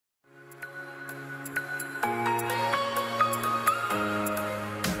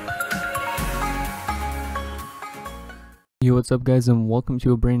Yo, what's up guys, and welcome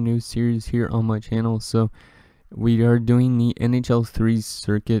to a brand new series here on my channel. So we are doing the NHL 3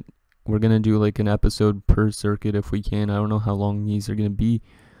 circuit. We're gonna do like an episode per circuit if we can. I don't know how long these are gonna be.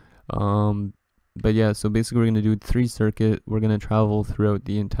 But yeah, so basically we're gonna do 3 circuit. We're gonna travel throughout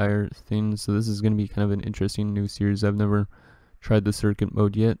the entire thing. So this is gonna be kind of an interesting new series. I've never tried the circuit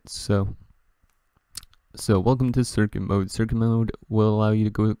mode yet. So welcome to circuit mode. Circuit mode will allow you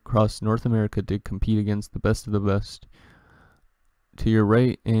to go across North America to compete against the best of the best. To your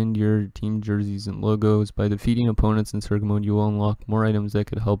right and your team jerseys and logos. By defeating opponents in circuit mode, you will unlock more items that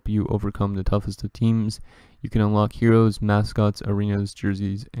could help you overcome the toughest of teams. You can unlock heroes, mascots, arenas,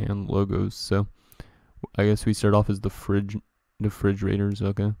 jerseys, and logos. So I guess we start off as the refrigerators.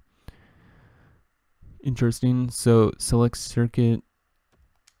 Okay, interesting. So select circuit,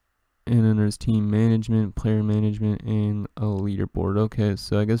 and then there's team management, player management, and a leaderboard. Okay,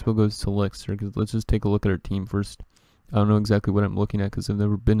 so I guess we'll go select circuit. Let's just take a look at our team first. I don't know exactly what I'm looking at because I've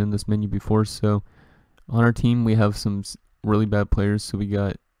never been in this menu before. So on our team, we have some really bad players. So we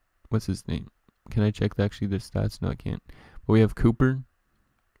got, what's his name? Can I check actually their stats? No, I can't. But we have Cooper,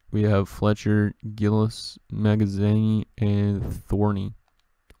 we have Fletcher, Gillis, Magazzini, and Thorny.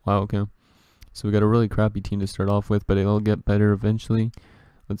 Wow, okay. So we got a really crappy team to start off with, but it'll get better eventually.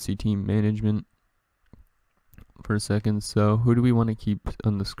 Let's see team management for a second. So who do we want to keep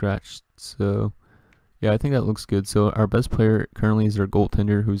on the scratch? So yeah, I think that looks good. So our best player currently is our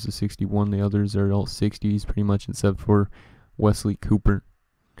goaltender, who's a 61. The others are all 60s pretty much, except for Wesley Cooper.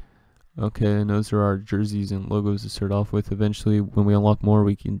 Okay, and those are our jerseys and logos to start off with. Eventually, when we unlock more,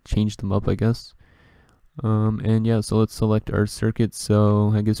 we can change them up, I guess. And yeah, so let's select our circuit.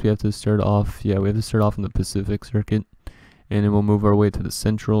 So I guess we have to start off, we have to start off in the Pacific circuit. And then we'll move our way to the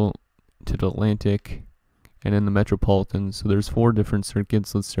Central, to the Atlantic, and then the Metropolitan. So there's 4 different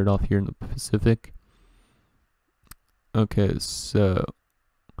circuits. Let's start off here in the Pacific. Okay, so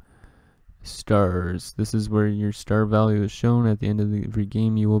stars. This is where your star value is shown. At the end of every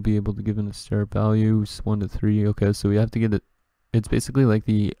game, you will be able to give in a star values 1 to 3. Okay, so we have to get it. It's basically like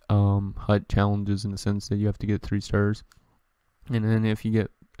the HUT challenges in the sense that you have to get 3 stars, and then if you get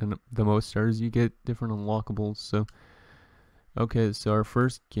the most stars, you get different unlockables. So okay, so our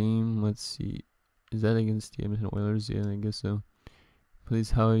first game, let's see, is that against the Edmonton Oilers? Yeah, I guess so.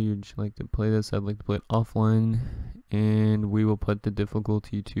 Please, how you'd like to play this? I'd like to play it offline, and we will put the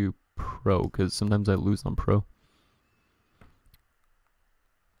difficulty to pro, because sometimes I lose on pro.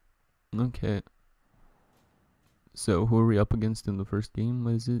 Okay. So who are we up against in the first game?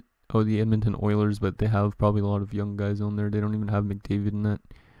 What is it? Oh, the Edmonton Oilers, but they have probably a lot of young guys on there. They don't even have McDavid in that.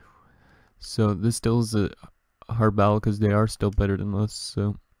 So this still is a hard battle because they are still better than us.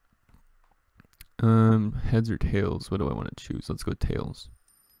 So heads or tails? What do I want to choose? Let's go tails.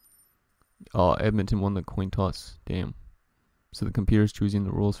 Oh, Edmonton won the coin toss. Damn. So the computer's choosing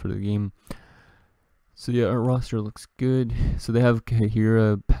the rules for the game. So yeah, our roster looks good. So they have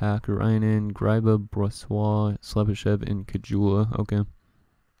Kahira, Pakarainen, Gryba, Brossois, Slepyshev, and Kajula. Okay.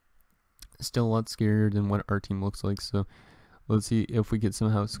 Still a lot scarier than what our team looks like. So let's see if we could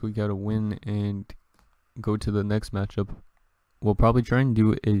somehow squeak out a win and go to the next matchup. We'll probably try and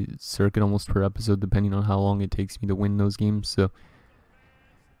do a circuit almost per episode, depending on how long it takes me to win those games. So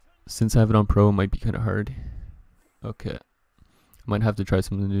since I have it on pro, it might be kind of hard. Okay. I might have to try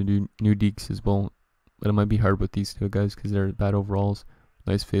some of the new deeks as well. But it might be hard with these 2 guys because they're bad overalls.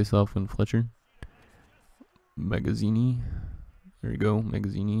 Nice face-off with Fletcher. Magazzini. There you go.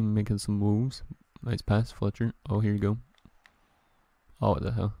 Magazzini making some moves. Nice pass, Fletcher. Oh, here you go. Oh, what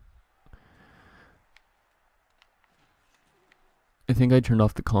the hell. I think I turned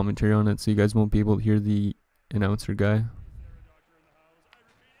off the commentary on it, so you guys won't be able to hear the announcer guy.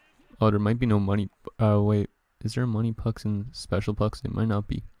 Oh, there might be no money. Wait. Is there money pucks and special pucks? It might not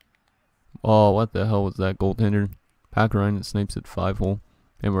be. Oh, what the hell was that goaltender? Pakarainen snipes at 5-hole.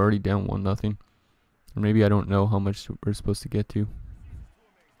 And we're already down 1-0. Or maybe I don't know how much we're supposed to get to.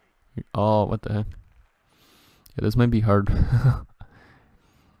 Oh, what the heck. Yeah, this might be hard.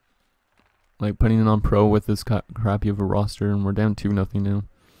 Like putting it on pro with this crappy of a roster, and we're down 2-0 now.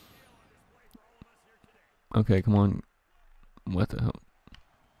 Okay, come on. What the hell?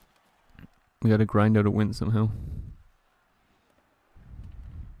 We gotta grind out a win somehow.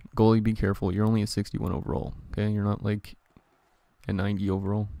 Goalie, be careful. You're only a 61 overall. Okay, you're not like a 90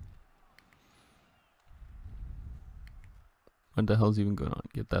 overall. What the hell's even going on?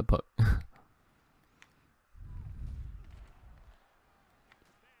 Get that puck.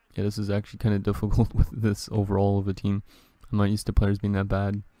 Yeah, this is actually kind of difficult with this overall of a team. I'm not used to players being that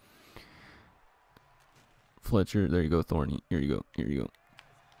bad. Fletcher, there you go, Thorny. Here you go, here you go.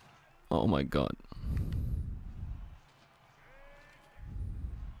 Oh my god.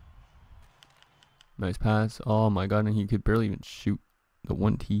 Nice pass. Oh my god, and he could barely even shoot the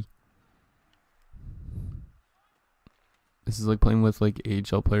 1T. This is like playing with like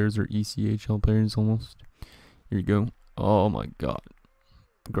AHL players or ECHL players almost. Here you go. Oh my god.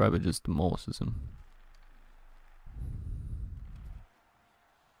 Grab it, just demolishes him.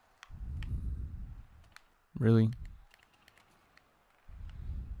 Really?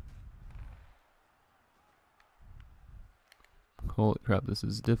 Holy crap, this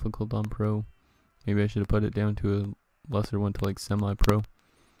is difficult on pro. Maybe I should have put it down to a lesser one to like semi-pro.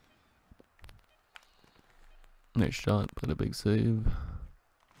 Nice shot, but a big save.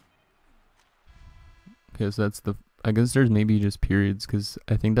 Okay, so that's the... I guess there's maybe just periods, because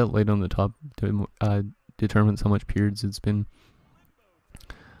I think that light on the top determines how much periods it's been.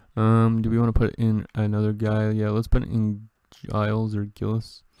 Do we want to put in another guy? Yeah, let's put in Giles or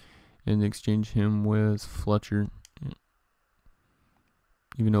Gillis and exchange him with Fletcher.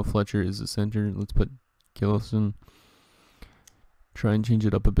 Even though Fletcher is the center, let's put Gillis in. Try and change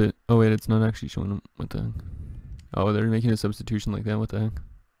it up a bit. Oh wait, it's not actually showing them. What the heck? Oh, they're making a substitution like that. What the heck?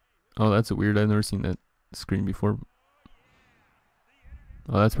 Oh, that's weird. I've never seen that screen before.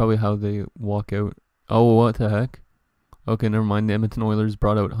 Oh, that's probably how they walk out. Oh, what the heck? Okay, never mind. The Edmonton Oilers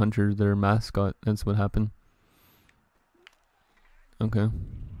brought out Hunter, their mascot. That's what happened. Okay.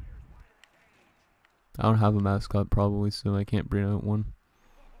 I don't have a mascot probably, so I can't bring out one.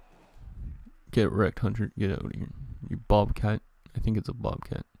 Get wrecked, Hunter. Get out of here. You bobcat. I think it's a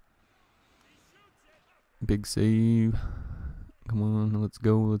bobcat. Big save. Come on, let's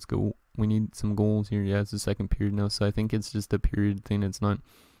go, let's go. We need some goals here. Yeah, it's the second period now, so I think it's just a period thing. It's not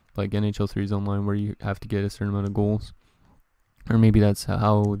like NHL 3's online where you have to get a certain amount of goals. Or maybe that's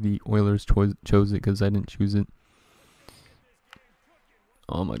how the Oilers chose it, because I didn't choose it.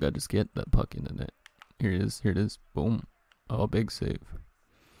 Oh my god, just get that puck in the net. Here it is, here it is. Boom. Oh, big save.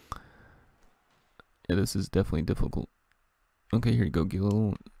 Yeah, this is definitely difficult. Okay, here you go,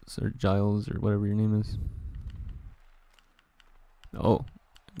 Gil, or Giles, or whatever your name is. Oh,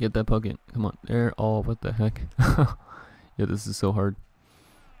 get that puck in. Come on, there. Oh, what the heck? Yeah, this is so hard.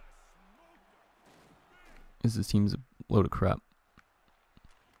 This team's a load of crap.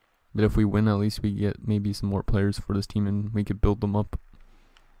 But if we win, at least we get maybe some more players for this team, and we could build them up.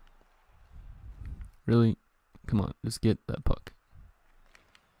 Really? Come on, just get that puck.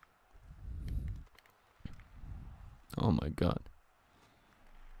 Oh my god.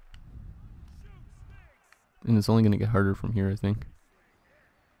 And it's only going to get harder from here, I think.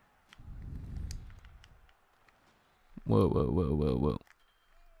 Whoa, whoa, whoa, whoa, whoa.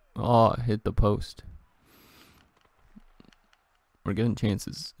 Oh, hit the post. We're getting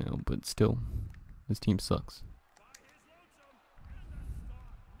chances, you know, but still, this team sucks.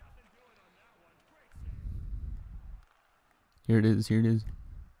 Here it is, here it is.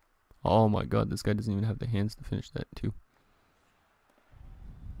 Oh my god, this guy doesn't even have the hands to finish that too.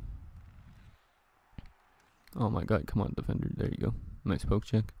 Oh my god, come on, defender. There you go. Nice poke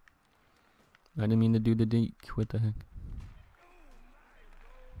check. I didn't mean to do the deke. What the heck?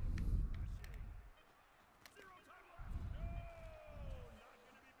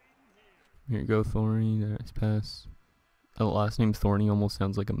 Here you go, Thorny. Nice pass. The last name Thorny almost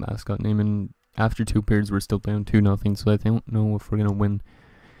sounds like a mascot name, and after 2 periods we're still down 2-0, so I don't know if we're gonna win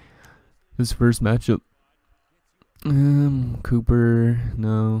this first matchup. Cooper,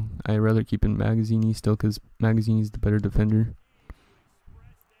 no. I'd rather keep in Magazzini still, because Magazzini's the better defender.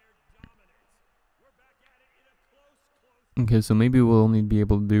 Okay, so maybe we'll only be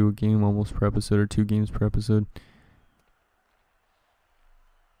able to do a game almost per episode, or 2 games per episode.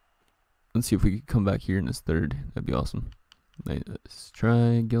 Let's see if we can come back here in this third. That'd be awesome. Let's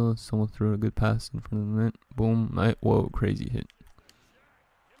try Gillis. Someone threw a good pass in front of the net. Boom. Whoa, crazy hit.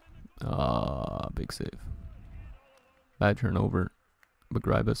 Ah, big save. Bad turnover. But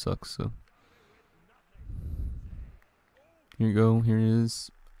Gryba sucks, so. Here you go. Here it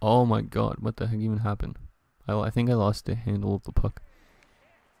is. Oh my god. What the heck even happened? I think I lost the handle of the puck.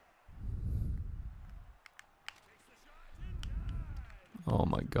 Oh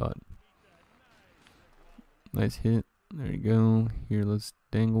my god. Nice hit. There you go. Here, let's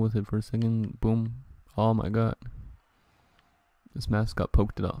dangle with it for a second. Boom. Oh my god. This mascot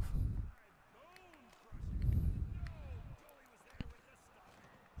poked it off.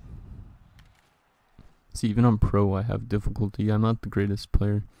 See, even on pro, I have difficulty. I'm not the greatest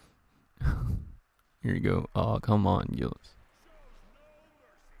player. Here you go. Oh, come on, Gillis.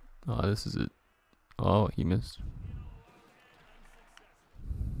 Oh, this is it. Oh, he missed.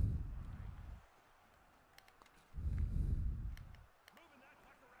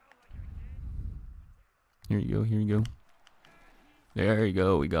 Here you go, here you go. There you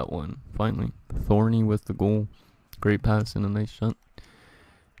go. We got one. Finally. Thorny with the goal. Great pass and a nice shot.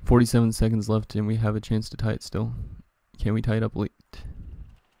 47 seconds left and we have a chance to tie it still. Can we tie it up late?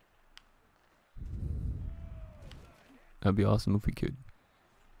 That'd be awesome if we could.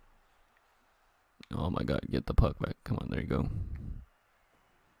 Oh my god, get the puck back. Come on, there you go.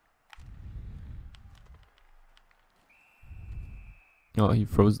 Oh, he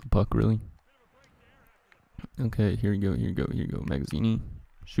froze the puck, really? Okay, here you go, here you go, here you go. Magazzini.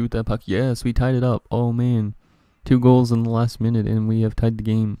 Shoot that puck. Yes, we tied it up. Oh man. 2 goals in the last minute and we have tied the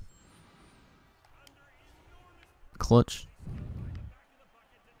game. Clutch.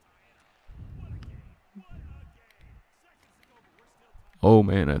 Oh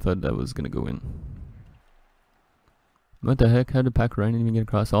man, I thought that was gonna go in. What the heck? How did Ryan even get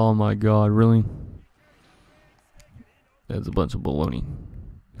across? Oh my god, really? That's a bunch of baloney.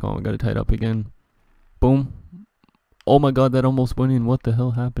 Come on, we gotta tie it up again. Boom. Oh my god, that almost went in. What the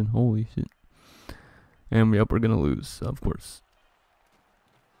hell happened? Holy shit. And we're gonna lose, of course.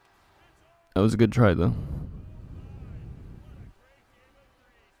 That was a good try though.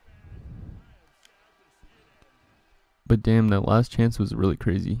 But damn, that last chance was really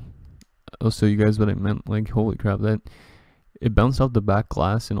crazy. I'll show you guys what I meant. Like, holy crap, that it bounced off the back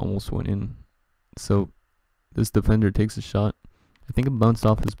glass and almost went in. So this defender takes a shot. I think it bounced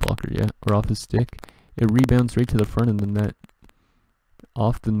off his blocker, yeah, or off his stick. It rebounds right to the front of the net,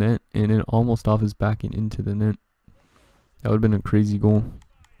 off the net, and then almost off his back and into the net. That would have been a crazy goal.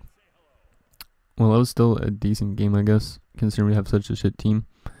 Well, that was still a decent game, I guess, considering we have such a shit team.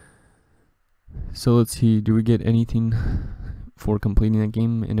 So let's see, do we get anything for completing that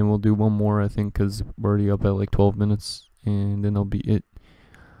game? And then we'll do one more, I think, because we're already up at like 12 minutes. And then that'll be it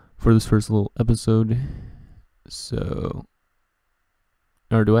for this first little episode. So,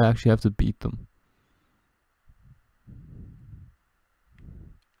 or do I actually have to beat them?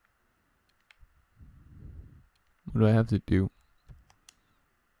 What do I have to do?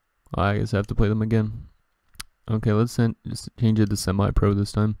 I guess I have to play them again. Okay, let's just change it to semi-pro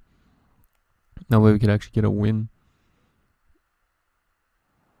this time. That way we could actually get a win.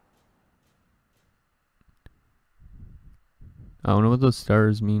 I don't know what those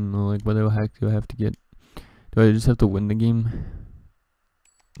stars mean though. Like, what the heck do I have to get? Do I just have to win the game?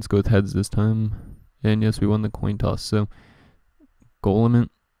 Let's go with heads this time. And yes, we won the coin toss. So, goal limit.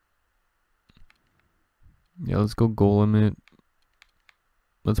 Yeah, let's go goal limit.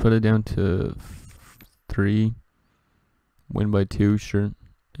 Let's put it down to 3. Win by 2, sure.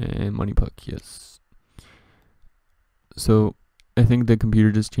 And money puck, yes. So, I think the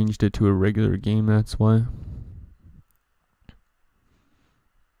computer just changed it to a regular game, that's why.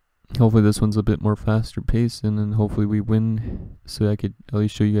 Hopefully this one's a bit more faster pace, and then hopefully we win, so I could at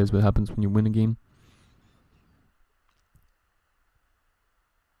least show you guys what happens when you win a game.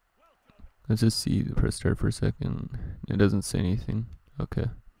 Let's just see the press start for a second. It doesn't say anything. Okay.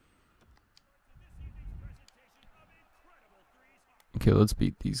 Okay, let's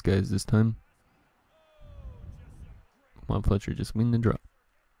beat these guys this time. Come on, Fletcher, just win the draw.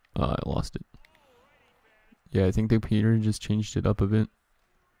 I lost it. Yeah, I think the computer just changed it up a bit.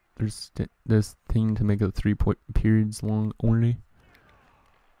 There's this thing to make it 3 periods long only.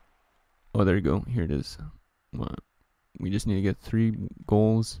 Oh, there you go. Here it is. Well, we just need to get 3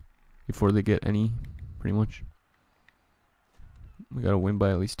 goals before they get any, pretty much. We gotta win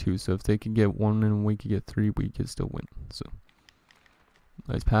by at least 2. So if they can get 1 and we can get 3, we can still win. So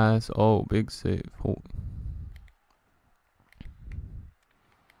nice pass. Oh, big save. Holy.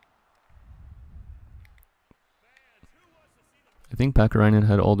 I think Pakarainen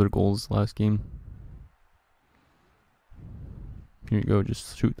had all their goals last game. Here you go,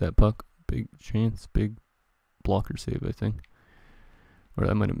 just shoot that puck. Big chance, big blocker save, I think. Or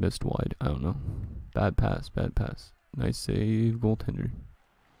I might have missed wide, I don't know. Bad pass, bad pass. Nice save, goaltender.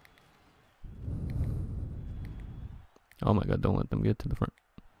 Oh my god, don't let them get to the front.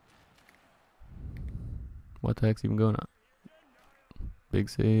 What the heck's even going on? Big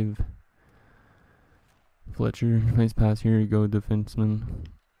save. Fletcher, nice pass. Here you go, defenseman.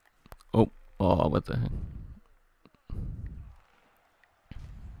 Oh, what the heck?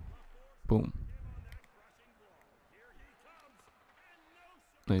 Boom.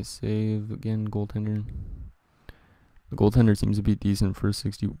 Nice save again, goaltender. The goaltender seems to be decent for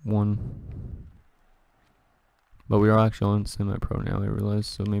 61. But we are actually on semi-pro now, I realize,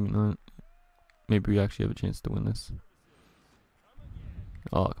 so maybe not. Maybe we actually have a chance to win this.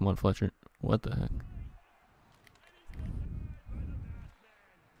 Oh, come on, Fletcher. What the heck?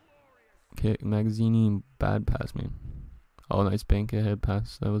 Okay, Magazzini, bad pass, man. Oh, nice bank ahead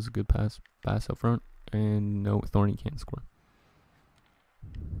pass. That was a good pass. Pass up front. And no, Thorny can't score.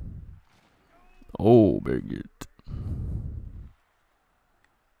 Oh, very good.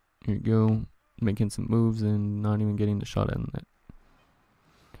 Here you go. Making some moves and not even getting the shot at net.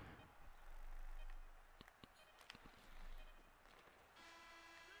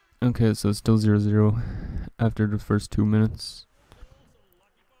 Okay, so still 0-0 after the first 2 minutes.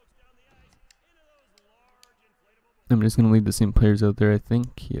 I'm just going to leave the same players out there, I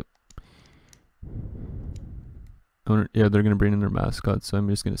think. Yep. Yeah, they're going to bring in their mascot, so I'm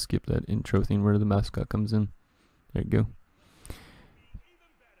just going to skip that intro thing where the mascot comes in. There you go.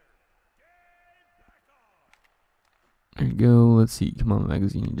 There you go. Let's see. Come on,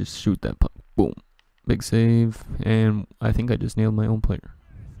 Magazine. Just shoot that puck. Boom. Big save. And I think I just nailed my own player.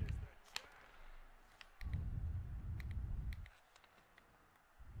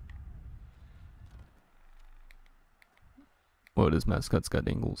 Oh, this mascot's got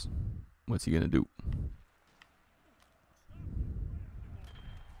angles. What's he gonna do?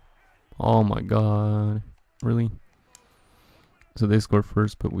 Oh my god. Really? So they score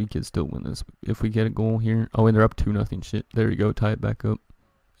first, but we can still win this. If we get a goal here. Oh, and they're up 2-0. Shit. There we go. Tie it back up.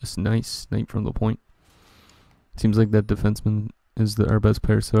 Just nice snipe from the point. Seems like that defenseman is our best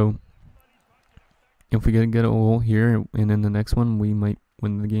player. So if we get a goal here, and then the next one, we might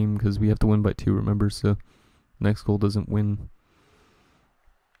win the game because we have to win by 2, remember? So next goal doesn't win.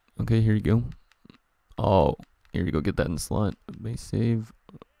 Okay, here you go. Oh, here you go. Get that in the slot. Base save.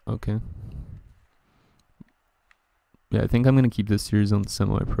 Okay. Yeah, I think I'm going to keep this series on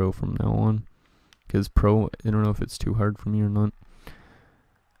semi-pro from now on. Because pro, I don't know if it's too hard for me or not.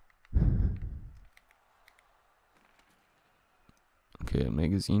 Okay,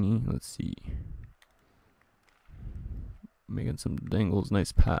 Magazzini. Let's see. Making some dangles.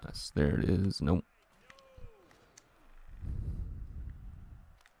 Nice pass. There it is. Nope.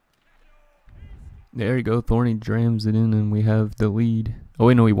 There you go. Thorny drams it in and we have the lead. Oh,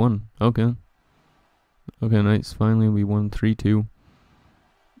 wait, no, we won. Okay. Okay, nice. Finally, we won 3-2.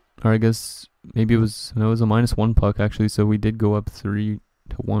 Or I guess maybe it was, no, it was a -1 puck, actually, so we did go up 3-1.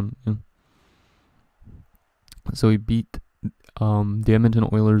 Yeah. So we beat the Edmonton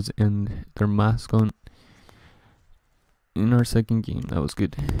Oilers and their mascot in our second game. That was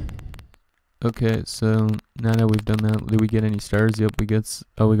good. Okay, so now that we've done that, did we get any stars? Yep, we got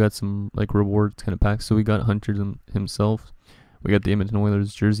some like rewards kind of packs. So we got Hunter himself. We got the Edmonton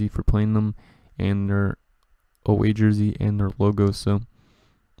Oilers jersey for playing them, and their away jersey and their logo. So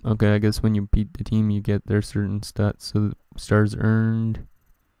okay, I guess when you beat the team, you get their certain stats. So stars earned.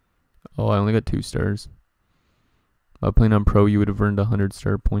 Oh, I only got 2 stars. By playing on pro, you would have earned 100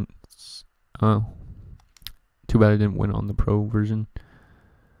 star points. Oh, too bad I didn't win on the pro version.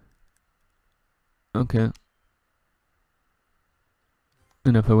 Okay.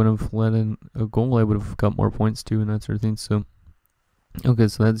 And if I would have let in a goal, I would have got more points too and that sort of thing. So, okay,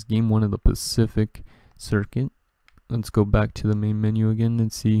 so that's game 1 of the Pacific Circuit. Let's go back to the main menu again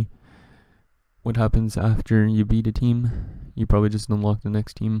and see what happens after you beat a team. You probably just unlock the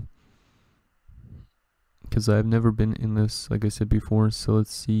next team. Because I've never been in this, like I said before, so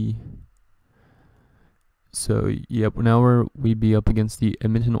let's see. So, yep, now we'd be up against the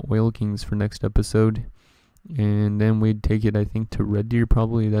Edmonton Oil Kings for next episode. And then we'd take it, I think, to Red Deer,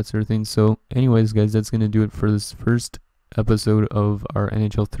 probably, that sort of thing. So, anyways, guys, that's going to do it for this first episode of our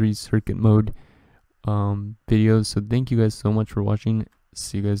NHL 3 Circuit Mode videos. So, thank you guys so much for watching.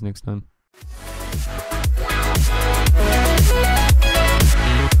 See you guys next time.